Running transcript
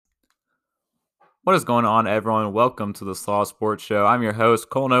What is going on, everyone? Welcome to the Slaw Sports Show. I'm your host,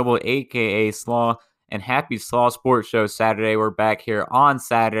 Cole Noble, aka Slaw, and happy Slaw Sports Show Saturday. We're back here on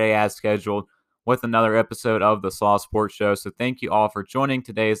Saturday as scheduled with another episode of the Slaw Sports Show. So thank you all for joining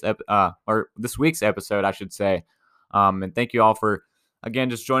or this week's episode, I should say. And thank you all for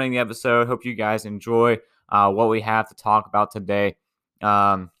again just joining the episode. Hope you guys enjoy what we have to talk about today.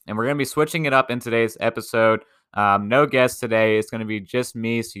 And we're gonna be switching it up in today's episode. No guest today. It's going to be just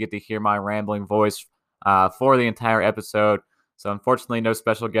me, so you get to hear my rambling voice for the entire episode. So, unfortunately, no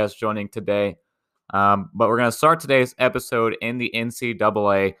special guest joining today. But we're going to start today's episode in the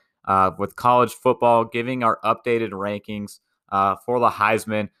NCAA with college football, giving our updated rankings for the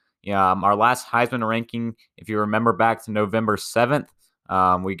Heisman. Our last Heisman ranking, if you remember back to November 7th,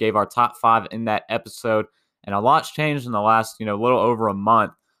 we gave our top 5 in that episode. And a lot's changed in the last, little over a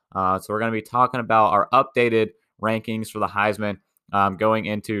month. So we're going to be talking about our updated rankings for the Heisman going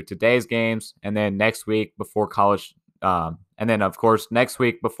into today's games, and then next week before college, and then of course next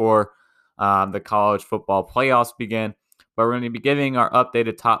week before the college football playoffs begin. But we're going to be giving our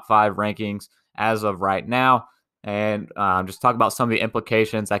updated top 5 rankings as of right now, and just talk about some of the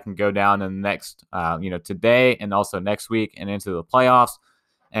implications that can go down in the next, today and also next week and into the playoffs,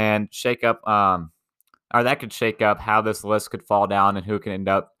 and shake up, or that could shake up how this list could fall down and who can end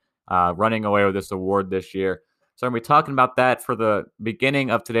up running away with this award this year. So I'm going to be talking about that for the beginning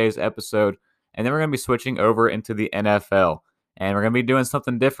of today's episode, and then we're going to be switching over into the NFL. And we're going to be doing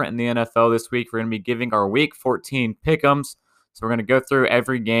something different in the NFL this week. We're going to be giving our Week 14 pick'ems. So we're going to go through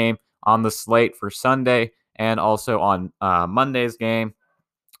every game on the slate for Sunday and also on Monday's game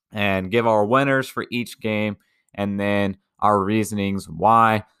and give our winners for each game and then our reasonings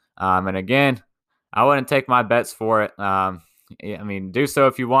why. And again, I wouldn't take my bets for it. Do so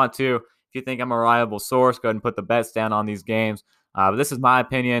if you want to. If you think I'm a reliable source, go ahead and put the bets down on these games. But this is my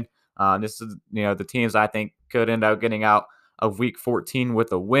opinion. This is, the teams I think could end up getting out of Week 14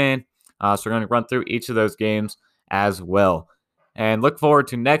 with a win. So we're going to run through each of those games as well. And look forward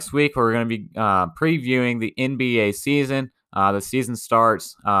to next week where we're going to be previewing the NBA season. The season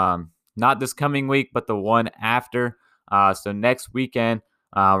starts not this coming week, but the one after. So next weekend,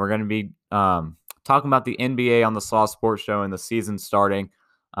 we're going to be talking about the NBA on the Slaw Sports Show and the season starting.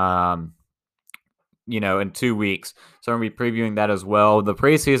 In 2 weeks. So I'm going to be previewing that as well. The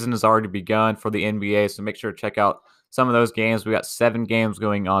preseason has already begun for the NBA, so make sure to check out some of those games. We got 7 games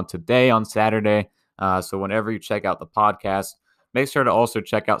going on today on Saturday. So whenever you check out the podcast, make sure to also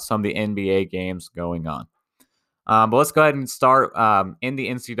check out some of the NBA games going on. But let's go ahead and start in the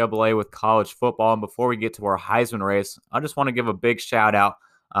NCAA with college football. And before we get to our Heisman race, I just want to give a big shout out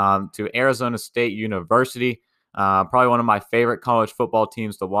to Arizona State University. Probably one of my favorite college football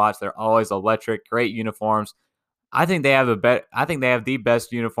teams to watch. They're always electric, great uniforms. I think they have the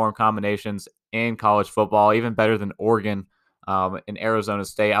best uniform combinations in college football, even better than Oregon and Arizona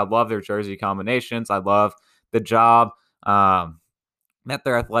State. I love their jersey combinations. I love the job that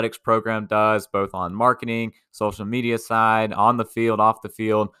their athletics program does, both on marketing, social media side, on the field, off the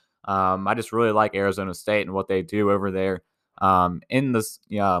field. I just really like Arizona State and what they do over there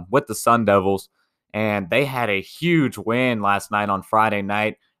with the Sun Devils. And they had a huge win last night on Friday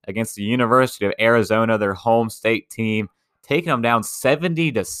night against the University of Arizona, their home state team, taking them down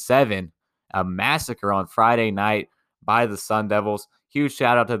 70-7, a massacre on Friday night by the Sun Devils. Huge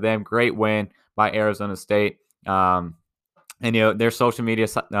shout out to them. Great win by Arizona State. Their social media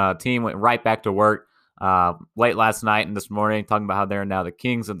team went right back to work late last night and this morning, talking about how they're now the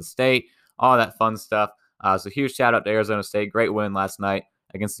kings of the state, all that fun stuff. So huge shout out to Arizona State. Great win last night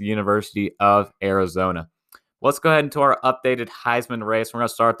against the University of Arizona. Let's go ahead into our updated Heisman race. We're going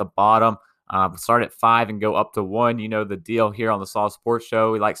to start at the bottom, start at 5 and go up to 1. You know the deal here on the Slaw Sports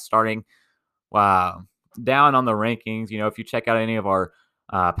Show. We like starting down on the rankings. If you check out any of our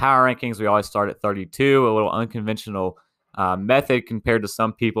power rankings, we always start at 32, a little unconventional method compared to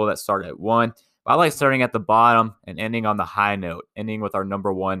some people that start at 1. But I like starting at the bottom and ending on the high note, ending with our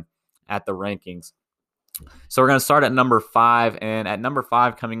number 1 at the rankings. So we're going to start at number 5, and at number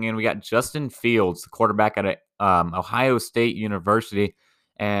 5 coming in, we got Justin Fields, the quarterback at Ohio State University.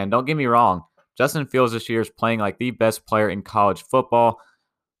 And don't get me wrong, Justin Fields this year is playing like the best player in college football.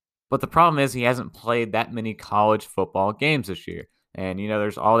 But the problem is he hasn't played that many college football games this year. And,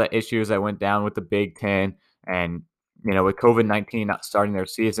 there's all the issues that went down with the Big Ten and, with COVID-19 not starting their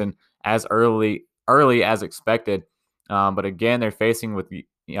season as early as expected. But again, they're facing with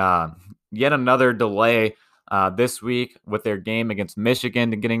yet another delay this week with their game against Michigan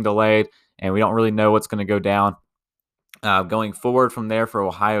getting delayed, and we don't really know what's going to go down going forward from there for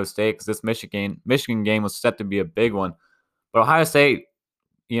Ohio State, because this Michigan game was set to be a big one. But Ohio State,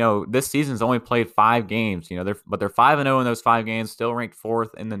 this season's only played 5 games. They're 5-0 in those 5 games, still ranked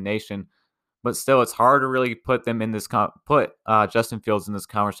 4th in the nation. But still, it's hard to really put them in this put Justin Fields in this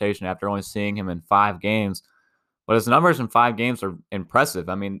conversation after only seeing him in 5 games. But his numbers in 5 games are impressive.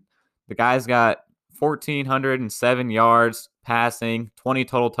 I mean, the guy's got 1,407 yards passing, 20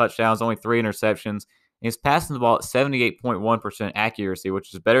 total touchdowns, only 3 interceptions. And he's passing the ball at 78.1% accuracy,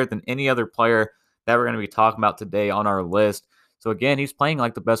 which is better than any other player that we're going to be talking about today on our list. So again, he's playing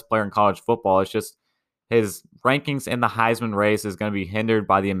like the best player in college football. It's just his rankings in the Heisman race is going to be hindered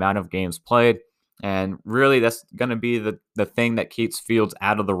by the amount of games played. And really, that's going to be the thing that keeps Fields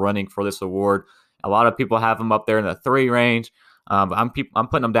out of the running for this award. A lot of people have him up there in the 3 range. But I'm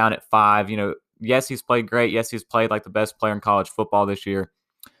putting him down at 5. Yes, he's played great. Yes, he's played like the best player in college football this year.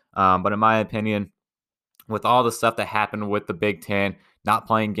 But in my opinion, with all the stuff that happened with the Big Ten, not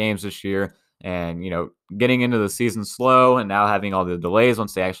playing games this year, and getting into the season slow, and now having all the delays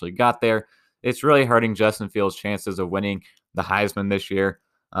once they actually got there, it's really hurting Justin Fields' chances of winning the Heisman this year.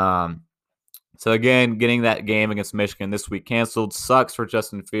 So again, getting that game against Michigan this week canceled sucks for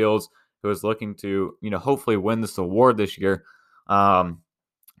Justin Fields, who is looking to hopefully win this award this year.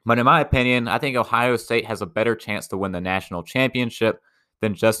 But in my opinion, I think Ohio State has a better chance to win the national championship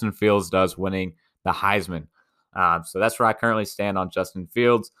than Justin Fields does winning the Heisman. So that's where I currently stand on Justin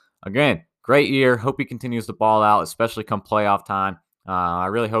Fields. Again, great year. Hope he continues to ball out, especially come playoff time. I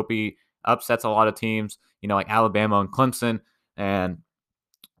really hope he upsets a lot of teams, like Alabama and Clemson, and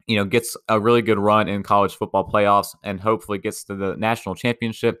gets a really good run in college football playoffs, and hopefully gets to the national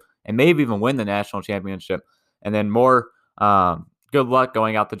championship and maybe even win the national championship. And then more good luck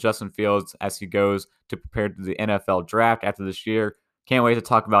going out to Justin Fields as he goes to prepare to the NFL draft after this year. Can't wait to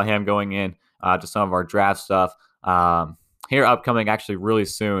talk about him going in to some of our draft stuff here upcoming actually really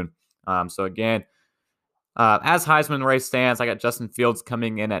soon. So again, as Heisman race stands, I got Justin Fields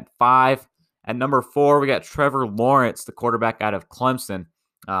coming in at 5. At number 4, we got Trevor Lawrence, the quarterback out of Clemson.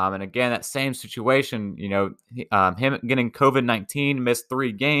 And again, that same situation, him getting COVID-19, missed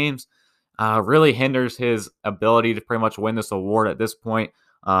 3 games, really hinders his ability to pretty much win this award at this point.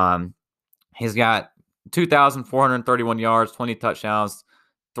 He's got 2,431 yards, 20 touchdowns,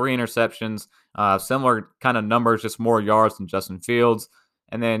 3 interceptions, similar kind of numbers, just more yards than Justin Fields.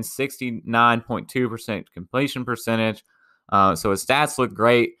 And then 69.2% completion percentage. So his stats look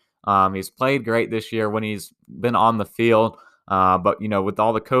great. He's played great this year when he's been on the field. But, with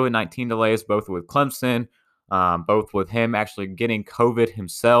all the COVID-19 delays, both with Clemson, both with him actually getting COVID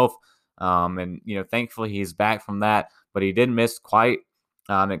himself, and, thankfully he's back from that. But he did miss quite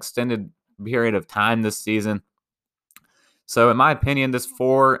an extended period of time this season. So in my opinion, this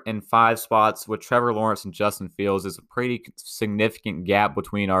 4 and 5 spots with Trevor Lawrence and Justin Fields is a pretty significant gap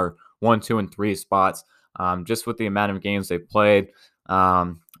between our 1, 2, and 3 spots, just with the amount of games they've played.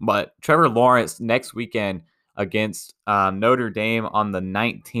 But Trevor Lawrence next weekend against Notre Dame on the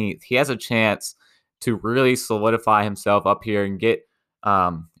 19th, he has a chance to really solidify himself up here and get,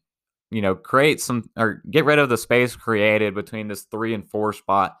 create some or get rid of the space created between this 3 and 4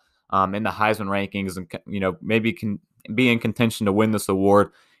 spot in the Heisman rankings, and maybe can be in contention to win this award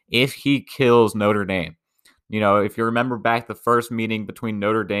if he kills Notre Dame. If you remember back the first meeting between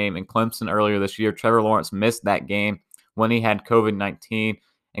Notre Dame and Clemson earlier this year, Trevor Lawrence missed that game when he had COVID-19,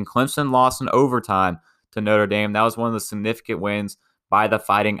 and Clemson lost in overtime to Notre Dame. That was one of the significant wins by the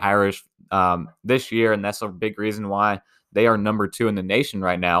Fighting Irish this year, and that's a big reason why they are number 2 in the nation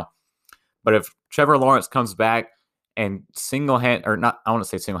right now. But if Trevor Lawrence comes back and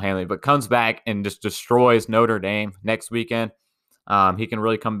comes back and just destroys Notre Dame next weekend, he can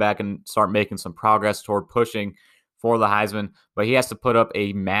really come back and start making some progress toward pushing for the Heisman. But he has to put up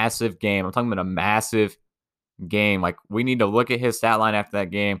a massive game. I'm talking about a massive game. Like, we need to look at his stat line after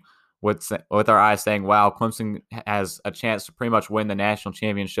that game with our eyes saying, wow, Clemson has a chance to pretty much win the national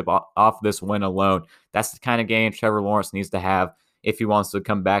championship off this win alone. That's the kind of game Trevor Lawrence needs to have if he wants to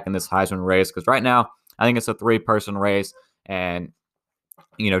come back in this Heisman race. Because right now, I think it's a 3-person race. And,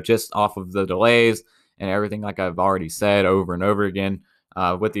 just off of the delays and everything, like I've already said over and over again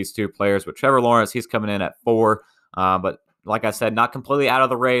with these 2 players. But Trevor Lawrence, he's coming in at 4. But like I said, not completely out of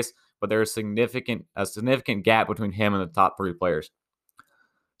the race, but there's a significant gap between him and the top 3 players.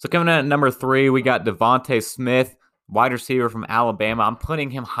 So coming in at number 3, we got Devontae Smith, wide receiver from Alabama. I'm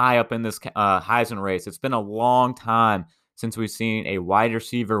putting him high up in this Heisman race. It's been a long time since we've seen a wide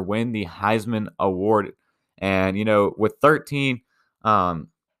receiver win the Heisman Award. And, with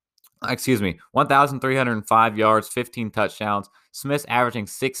 1,305 yards, 15 touchdowns, Smith's averaging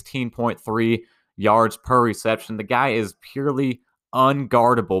 16.3 yards per reception. The guy is purely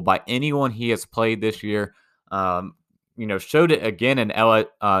unguardable by anyone he has played this year. showed it again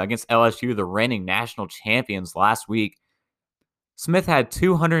against LSU, the reigning national champions last week. Smith had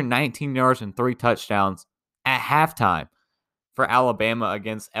 219 yards and 3 touchdowns at halftime for Alabama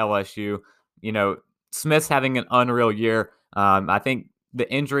against LSU. You know, Smith's having an unreal year. I think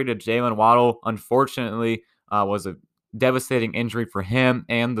the injury to Jalen Waddle, unfortunately, was a devastating injury for him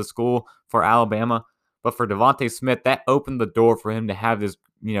and the school for Alabama. But for Devontae Smith, that opened the door for him to have this,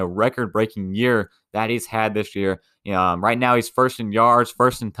 record-breaking year that he's had this year. Right now he's first in yards,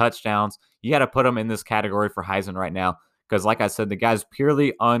 first in touchdowns. You got to put him in this category for Heisman right now because, like I said, the guy's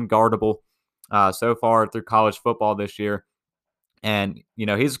purely unguardable so far through college football this year. And,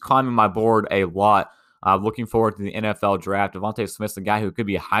 he's climbing my board a lot. Looking forward to the NFL draft. Devontae Smith's the guy who could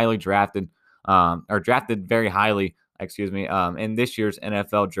be highly drafted or drafted very highly, in this year's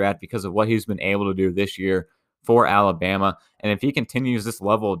NFL draft because of what he's been able to do this year for Alabama. And if he continues this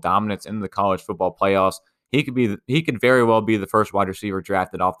level of dominance in the college football playoffs, he could very well be the first wide receiver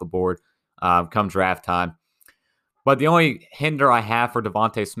drafted off the board come draft time. But the only hinder I have for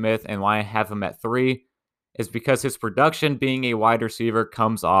Devontae Smith and why I have him at 3 is because his production being a wide receiver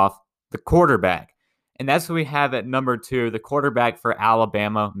comes off the quarterback. And that's who we have at number 2, the quarterback for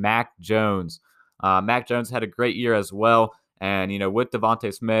Alabama, Mac Jones. Mac Jones had a great year as well. And, with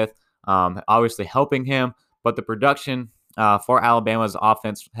Devontae Smith, obviously helping him. But the production for Alabama's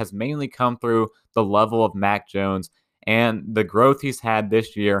offense has mainly come through the level of Mac Jones and the growth he's had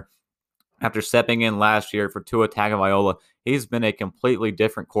this year. After stepping in last year for Tua Tagovailoa, he's been a completely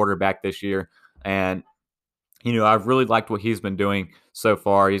different quarterback this year. And, I've really liked what he's been doing so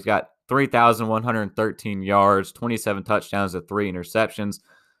far. He's got 3,113 yards, 27 touchdowns, and 3 interceptions.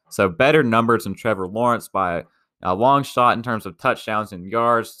 So better numbers than Trevor Lawrence by a long shot in terms of touchdowns and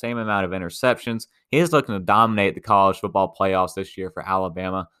yards, same amount of interceptions. He's looking to dominate the college football playoffs this year for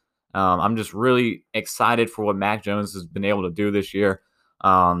Alabama. I'm just really excited for what Mac Jones has been able to do this year.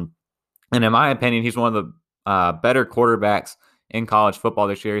 And in my opinion, he's one of the better quarterbacks in college football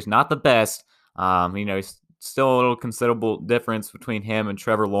this year. He's not the best. He's still a little considerable difference between him and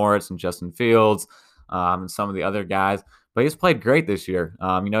Trevor Lawrence and Justin Fields and some of the other guys. But he's played great this year.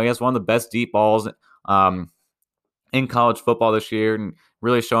 He has one of the best deep balls in college football this year and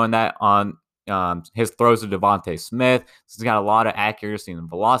really showing that on his throws to Devontae Smith. He's got a lot of accuracy and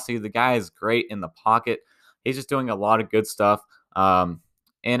velocity. The guy is great in the pocket. He's just doing a lot of good stuff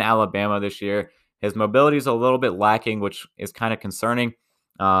in Alabama this year. His mobility is a little bit lacking, which is kind of concerning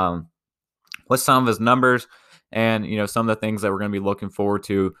with some of his numbers and, some of the things that we're going to be looking forward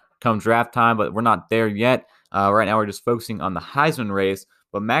to come draft time, but we're not there yet. Right now, we're just focusing on the Heisman race.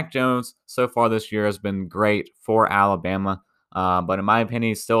 But Mac Jones, so far this year, has been great for Alabama. But in my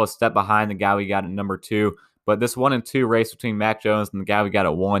opinion, he's still a step behind the guy we got at number 2. But this 1 and 2 race between Mac Jones and the guy we got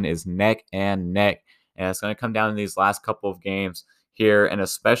at 1 is neck and neck. And it's going to come down to these last couple of games here, and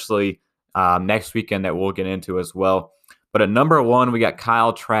especially next weekend that we'll get into as well. But at number 1, we got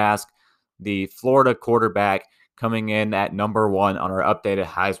Kyle Trask, the Florida quarterback, coming in at number 1 on our updated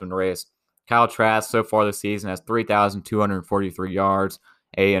Heisman race. Kyle Trask so far this season has 3,243 yards,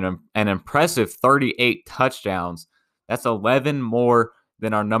 an impressive 38 touchdowns. That's 11 more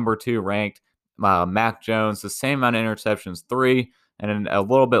than our number 2 ranked Mac Jones. The same amount of interceptions, 3, and a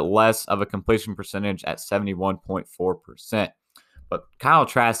little bit less of a completion percentage at 71.4%. But Kyle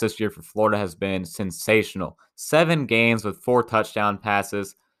Trask this year for Florida has been sensational. 7 games with 4 touchdown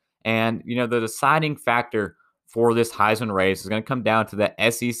passes. And, the deciding factor for this Heisman race is going to come down to the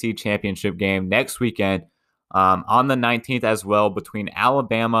SEC championship game next weekend on the 19th as well between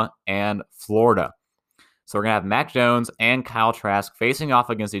Alabama and Florida. So we're going to have Mac Jones and Kyle Trask facing off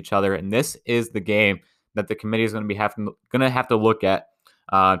against each other. And this is the game that the committee is going to have to look at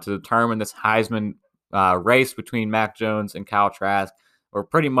to determine this Heisman race between Mac Jones and Kyle Trask. Or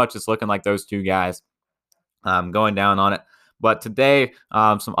pretty much it's looking like those two guys going down on it. But today,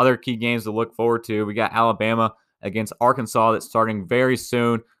 some other key games to look forward to. We got Alabama against Arkansas that's starting very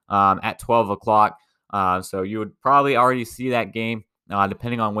soon at 12 o'clock. So you would probably already see that game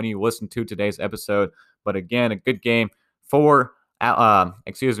depending on when you listen to today's episode. But again, a good game for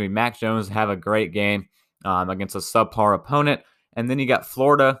Mac Jones to have a great game against a subpar opponent. And then you got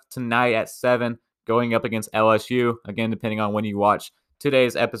Florida tonight at 7 going up against LSU. Again, depending on when you watch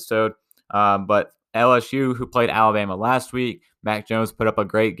today's episode. But LSU, who played Alabama last week, Mac Jones put up a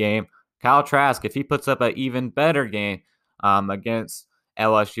great game. Kyle Trask, if he puts up an even better game against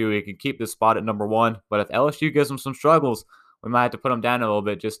LSU, he can keep this spot at number 1. But if LSU gives him some struggles, we might have to put him down a little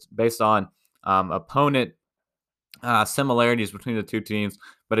bit just based on opponent similarities between the two teams.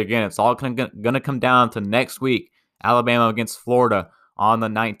 But again, it's all going to come down to next week, Alabama against Florida on the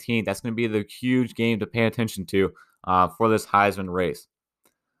 19th. That's going to be the huge game to pay attention to. for this Heisman race.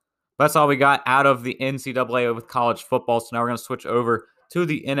 That's all we got out of the NCAA with college football. So now we're going to switch over to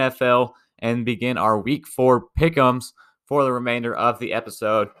the NFL and begin our Week 4 pick'ems for the remainder of the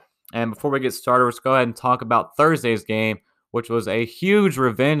episode. And before we get started, let's go ahead and talk about Thursday's game, which was a huge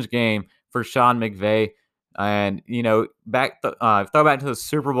revenge game for Sean McVay. And, throw back to the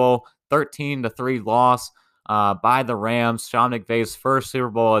Super Bowl, 13-3 loss by the Rams. Sean McVay's first Super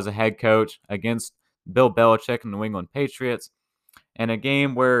Bowl as a head coach against Bill Belichick and the New England Patriots. And a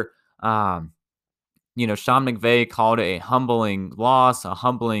game where Sean McVay called it a humbling loss, a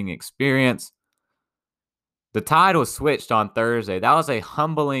humbling experience. The tide was switched on Thursday. That was a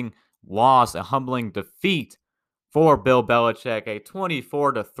humbling loss, a humbling defeat for Bill Belichick, a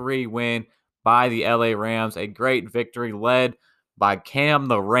 24-3 win by the LA Rams, a great victory led by Cam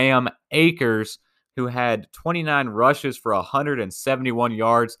the Ram Akers, who had 29 rushes for 171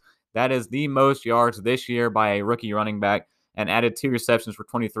 yards. That is the most yards this year by a rookie running back, and added 2 receptions for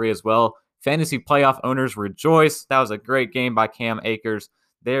 23 as well. Fantasy playoff owners rejoice. That was a great game by Cam Akers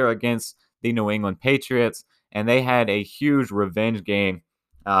there against the New England Patriots, and they had a huge revenge game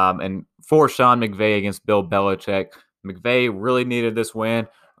and for Sean McVay against Bill Belichick. McVay really needed this win,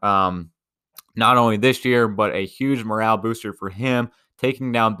 not only this year, but a huge morale booster for him,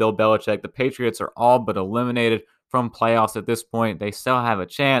 taking down Bill Belichick. The Patriots are all but eliminated from playoffs at this point. They still have a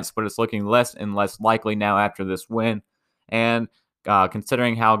chance, but it's looking less and less likely now after this win. And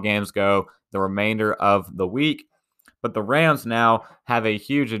considering how games go the remainder of the week. But the Rams now have a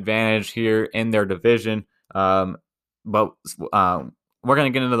huge advantage here in their division. But we're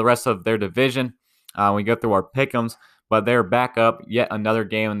going to get into the rest of their division when we go through our pick'ems. But they're back up yet another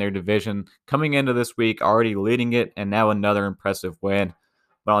game in their division. Coming into this week, already leading it, and now another impressive win.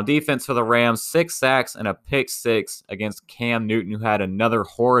 But on defense for the Rams, 6 sacks and a pick 6 against Cam Newton, who had another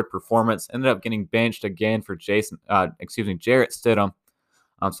horrid performance. Ended up getting benched again for Jarrett Stidham.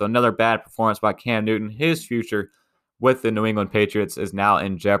 So another bad performance by Cam Newton. His future with the New England Patriots is now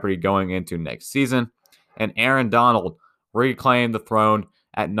in jeopardy going into next season. And Aaron Donald reclaimed the throne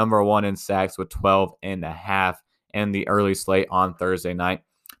at number 1 in sacks with 12.5 in the early slate on Thursday night.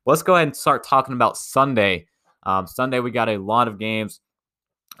 Let's go ahead and start talking about Sunday. Sunday, we got a lot of games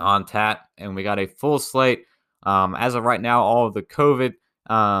on tap, and we got a full slate. As of right now, all of the COVID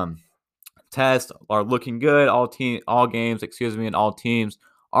tests are looking good. All games, and all teams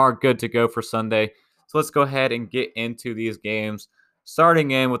are good to go for Sunday. So let's go ahead and get into these games.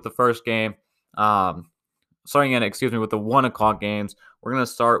 Starting in with the first game, with the 1 o'clock games. We're going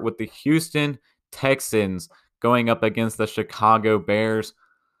to start with the Houston Texans going up against the Chicago Bears.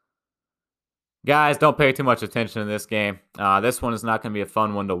 Guys, don't pay too much attention to this game. This one is not going to be a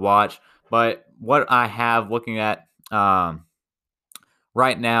fun one to watch. But what I have looking at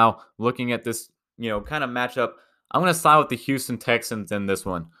right now, looking at this, kind of matchup, I'm going to side with the Houston Texans in this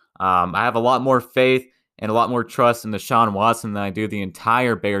one. I have a lot more faith and a lot more trust in Deshaun Watson than I do the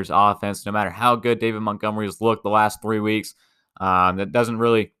entire Bears offense, no matter how good David Montgomery has looked the last 3 weeks. That doesn't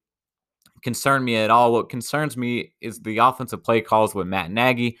really concern me at all. What concerns me is the offensive play calls with Matt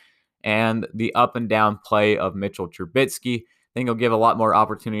Nagy and the up and down play of Mitchell Trubisky. I think he'll give a lot more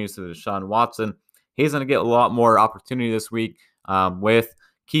opportunities to Deshaun Watson. He's going to get a lot more opportunity this week with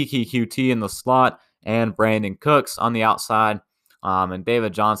Kiki QT in the slot and Brandon Cooks on the outside and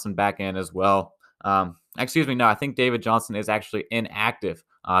David Johnson back in as well. I think David Johnson is actually inactive.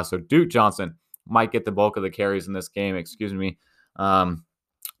 So Duke Johnson might get the bulk of the carries in this game,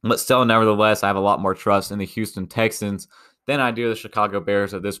 but still, nevertheless, I have a lot more trust in the Houston Texans than I do the Chicago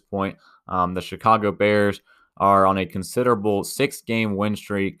Bears at this point. The Chicago Bears are on a considerable 6-game win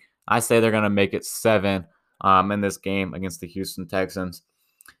streak. I say they're going to make it 7 in this game against the Houston Texans.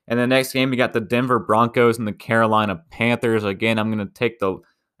 And the next game, you got the Denver Broncos and the Carolina Panthers. Again, I'm going to take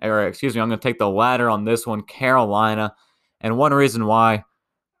the ladder on this one, Carolina. And one reason why,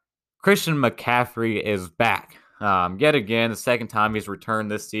 Christian McCaffrey is back. Yet again, the second time he's returned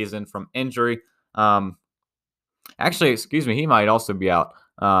this season from injury. He might also be out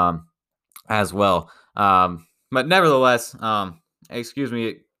as well. But nevertheless, but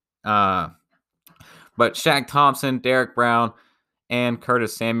Shaq Thompson, Derek Brown, and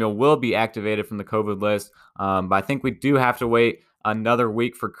Curtis Samuel will be activated from the COVID list. But I think we do have to wait another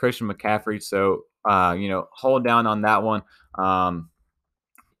week for Christian McCaffrey. So, hold down on that one.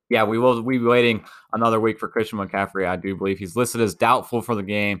 We will be waiting another week for Christian McCaffrey. I do believe he's listed as doubtful for the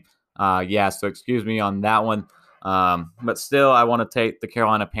game. So excuse me on that one. But still, I want to take the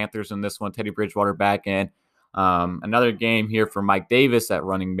Carolina Panthers in this one. Teddy Bridgewater back in. Another game here for Mike Davis at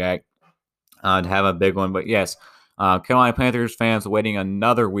running back to have a big one. But yes, Carolina Panthers fans waiting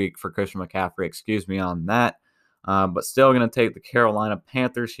another week for Christian McCaffrey. Excuse me on that. but still going to take the Carolina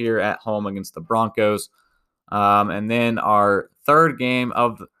Panthers here at home against the Broncos. And then our third game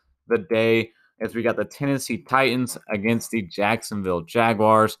of the day is we got the Tennessee Titans against the Jacksonville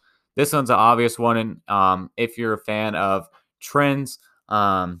Jaguars. This one's an obvious one, and if you're a fan of trends,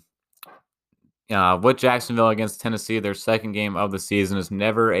 with Jacksonville against Tennessee, their second game of the season is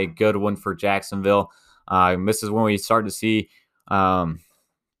never a good one for Jacksonville. This is when we start to see,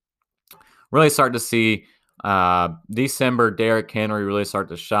 December Derrick Henry really start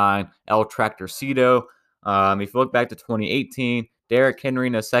to shine. El Tractorcito. If you look back to 2018, Derrick Henry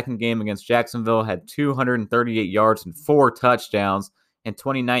in his second game against Jacksonville had 238 yards and 4 touchdowns. In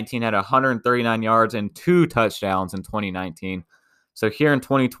 2019, had 139 yards and 2 touchdowns in 2019. So here in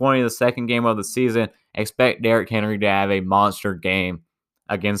 2020, the second game of the season, expect Derrick Henry to have a monster game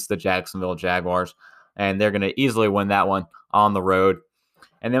against the Jacksonville Jaguars, and they're going to easily win that one on the road.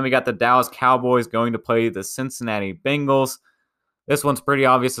 And then we got the Dallas Cowboys going to play the Cincinnati Bengals. This one's pretty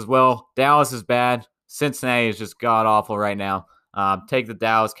obvious as well. Dallas is bad. Cincinnati is just god-awful right now. Take the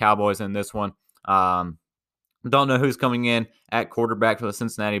Dallas Cowboys in this one. Don't know who's coming in at quarterback for the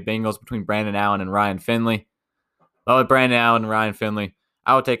Cincinnati Bengals between Brandon Allen and Ryan Finley. Well, with Brandon Allen and Ryan Finley,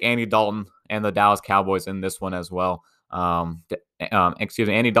 I would take Andy Dalton and the Dallas Cowboys in this one as well.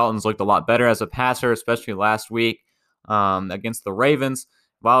 Andy Dalton's looked a lot better as a passer, especially last week against the Ravens.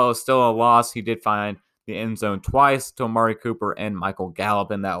 While it was still a loss, he did find the end zone twice to Amari Cooper and Michael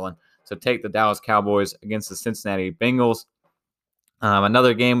Gallup in that one. So take the Dallas Cowboys against the Cincinnati Bengals.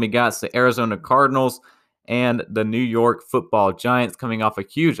 Another game we got is the Arizona Cardinals and the New York Football Giants coming off a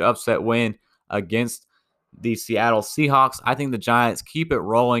huge upset win against the Seattle Seahawks. I think the Giants keep it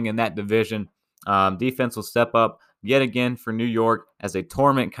rolling in that division. Defense will step up yet again for New York as they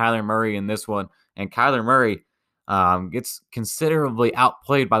torment Kyler Murray in this one. And Kyler Murray gets considerably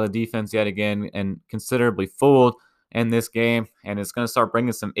outplayed by the defense yet again and considerably fooled in this game. And it's going to start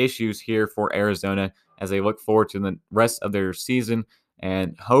bringing some issues here for Arizona as they look forward to the rest of their season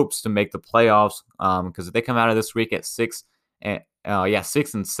and hopes to make the playoffs. Because if they come out of this week at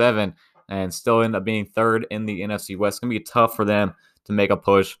 6-7, and still end up being third in the NFC West, it's going to be tough for them to make a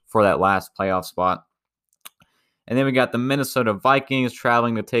push for that last playoff spot. And then we got the Minnesota Vikings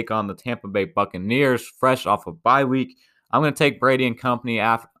traveling to take on the Tampa Bay Buccaneers, fresh off of bye week. I'm going to take Brady and company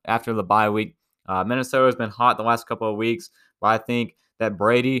after the bye week. Minnesota has been hot the last couple of weeks, but I think that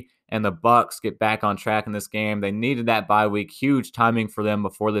Brady and the Bucs get back on track in this game. They needed that bye week. Huge timing for them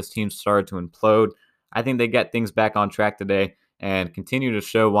before this team started to implode. I think they get things back on track today and continue to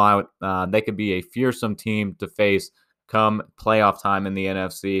show why they could be a fearsome team to face come playoff time in the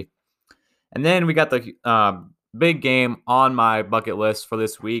NFC. And then we got the big game on my bucket list for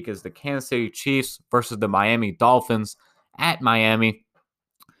this week is the Kansas City Chiefs versus the Miami Dolphins at Miami.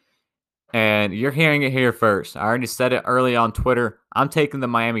 And you're hearing it here first. I already said it early on Twitter. I'm taking the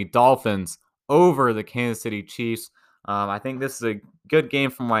Miami Dolphins over the Kansas City Chiefs. I think this is a good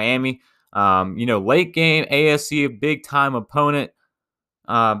game for Miami. Late game, AFC, big time opponents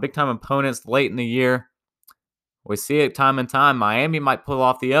late in the year. We see it time and time. Miami might pull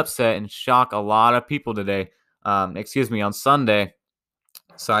off the upset and shock a lot of people on Sunday.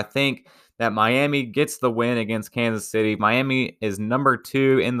 So I think that Miami gets the win against Kansas City. Miami is number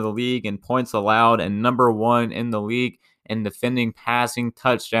 2 in the league in points allowed and number 1 in the league in defending passing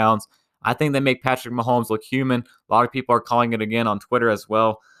touchdowns. I think they make Patrick Mahomes look human. A lot of people are calling it again on Twitter as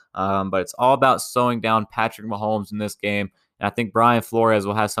well. But it's all about slowing down Patrick Mahomes in this game. And I think Brian Flores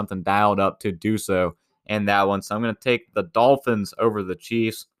will have something dialed up to do so in that one. So I'm going to take the Dolphins over the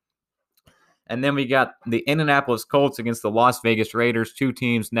Chiefs. And then we got the Indianapolis Colts against the Las Vegas Raiders, 2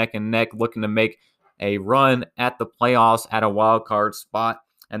 teams neck and neck looking to make a run at the playoffs at a wild card spot.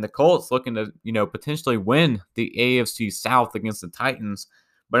 And the Colts looking to, potentially win the AFC South against the Titans.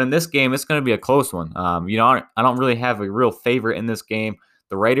 But in this game, it's going to be a close one. I don't really have a real favorite in this game.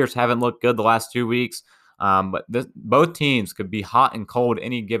 The Raiders haven't looked good the last 2 weeks, but both teams could be hot and cold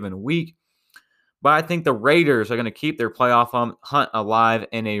any given week. But I think the Raiders are going to keep their playoff hunt alive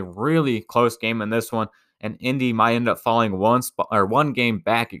in a really close game in this one, and Indy might end up falling one game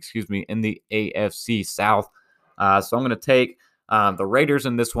back, in the AFC South. So I'm going to take the Raiders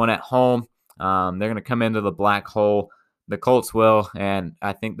in this one at home. They're going to come into the black hole. The Colts will, and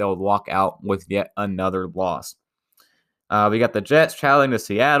I think they'll walk out with yet another loss. We got the Jets traveling to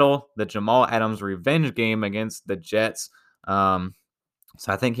Seattle, the Jamal Adams revenge game against the Jets. So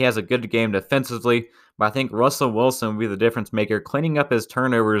I think he has a good game defensively, but I think Russell Wilson will be the difference maker, cleaning up his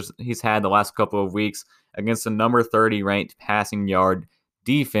turnovers he's had the last couple of weeks against the number 30 ranked passing yard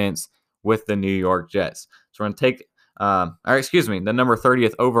defense with the New York Jets. So we're going to take, the number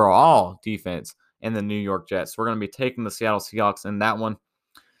 30th overall defense and the New York Jets. We're going to be taking the Seattle Seahawks in that one.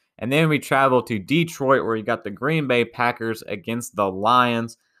 And then we travel to Detroit, where you got the Green Bay Packers against the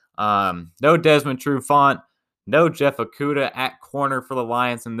Lions. No Desmond Trufant, no Jeff Okudah at corner for the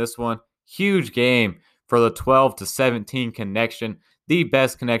Lions in this one. Huge game for the 12-17 connection, the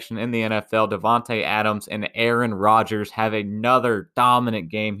best connection in the NFL. Devontae Adams and Aaron Rodgers have another dominant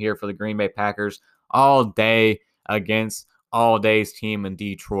game here for the Green Bay Packers all day against all day's team in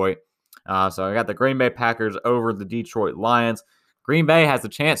Detroit. So I got the Green Bay Packers over the Detroit Lions. Green Bay has a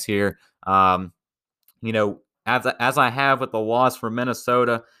chance here. As I have with the loss for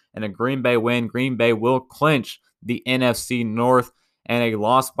Minnesota and a Green Bay win, Green Bay will clinch the NFC North, and a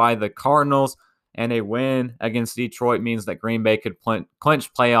loss by the Cardinals and a win against Detroit means that Green Bay could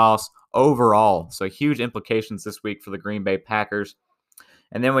clinch playoffs overall. So huge implications this week for the Green Bay Packers.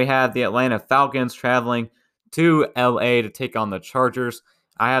 And then we have the Atlanta Falcons traveling to LA to take on the Chargers.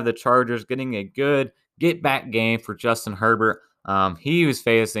 I have the Chargers getting a good get-back game for Justin Herbert. He was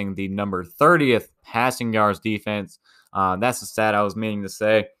facing the number 30th passing yards defense. That's the stat I was meaning to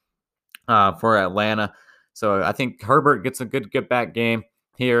say for Atlanta. So I think Herbert gets a good get-back game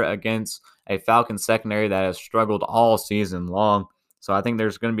here against a Falcons secondary that has struggled all season long. So I think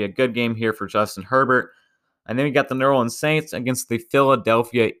there's going to be a good game here for Justin Herbert. And then we got the New Orleans Saints against the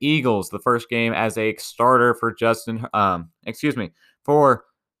Philadelphia Eagles. The first game as a starter for for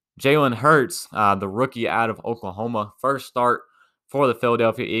Jalen Hurts, the rookie out of Oklahoma. First start for the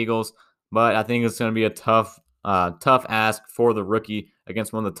Philadelphia Eagles, but I think it's going to be a tough ask for the rookie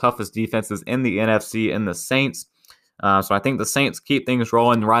against one of the toughest defenses in the NFC and the Saints. So I think the Saints keep things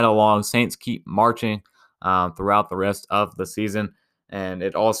rolling right along. Saints keep marching throughout the rest of the season, and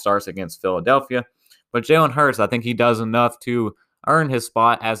it all starts against Philadelphia. But Jalen Hurts, I think he does enough to earn his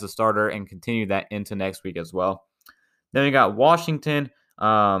spot as a starter and continue that into next week as well. Then we got Washington,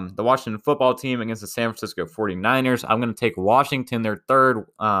 the Washington football team against the San Francisco 49ers. I'm going to take Washington, their third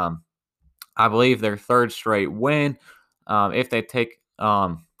straight win.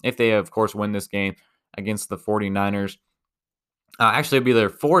 If they of course win this game against the 49ers. Actually, it'll be their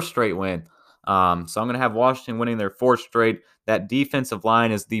fourth straight win. So I'm going to have Washington winning their fourth straight. That defensive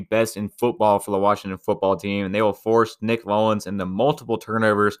line is the best in football for the Washington football team, and they will force Nick Mullins into multiple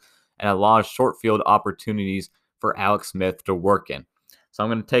turnovers and a lot of short field opportunities for Alex Smith to work in. So I'm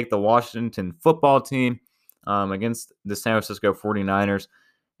going to take the Washington football team against the San Francisco 49ers.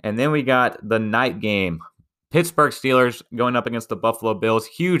 And then we got the night game. Pittsburgh Steelers going up against the Buffalo Bills.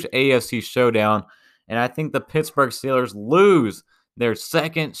 Huge AFC showdown. And I think the Pittsburgh Steelers lose their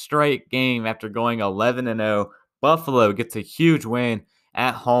second straight game after going 11-0. Buffalo gets a huge win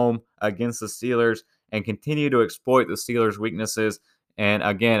at home against the Steelers and continue to exploit the Steelers' weaknesses. And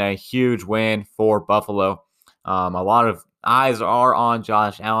again, a huge win for Buffalo. A lot of eyes are on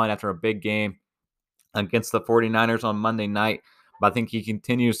Josh Allen after a big game against the 49ers on Monday night. But I think he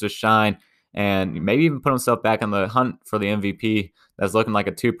continues to shine and maybe even put himself back on the hunt for the MVP. That's looking like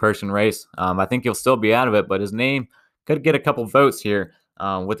a two-person race. I think he'll still be out of it, but his name could get a couple votes here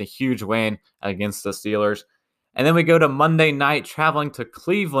with a huge win against the Steelers. And then we go to Monday night, traveling to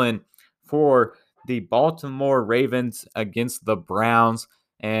Cleveland for the Baltimore Ravens against the Browns.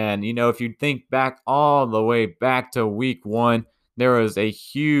 And, if you think back all the way back to week 1, there was a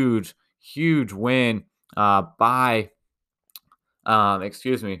huge win by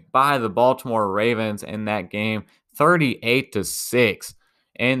the Baltimore Ravens in that game, 38-6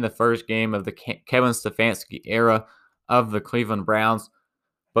 in the first game of the Kevin Stefanski era of the Cleveland Browns.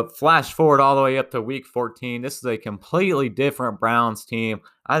 But flash forward all the way up to week 14, this is a completely different Browns team.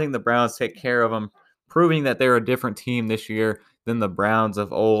 I think the Browns take care of them, proving that they're a different team this year than the Browns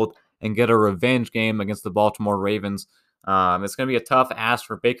of old, and get a revenge game against the Baltimore Ravens. It's going to be a tough ask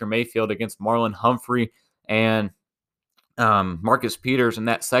for Baker Mayfield against Marlon Humphrey and Marcus Peters in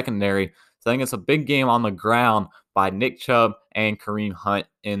that secondary. So I think it's a big game on the ground by Nick Chubb and Kareem Hunt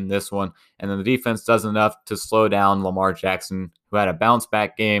in this one. And then the defense does enough to slow down Lamar Jackson, who had a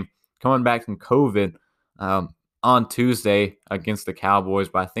bounce-back game coming back from COVID on Tuesday against the Cowboys.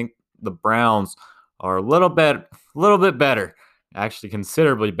 But I think the Browns are a little bit better, actually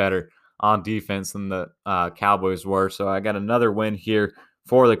considerably better on defense than the Cowboys were. So I got another win here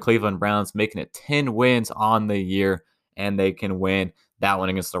for the Cleveland Browns, making it 10 wins on the year, and they can win that one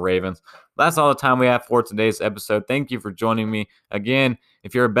against the Ravens. That's all the time we have for today's episode. Thank you for joining me. Again,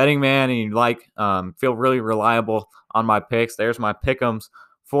 if you're a betting man and you feel really reliable on my picks, there's my pick'ems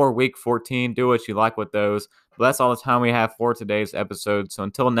for week 14. Do what you like with those. But that's all the time we have for today's episode. So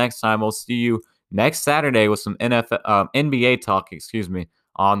until next time, we'll see you next Saturday with some NBA talk,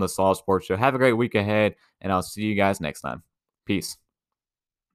 on the Solid Sports Show. Have a great week ahead, and I'll see you guys next time. Peace.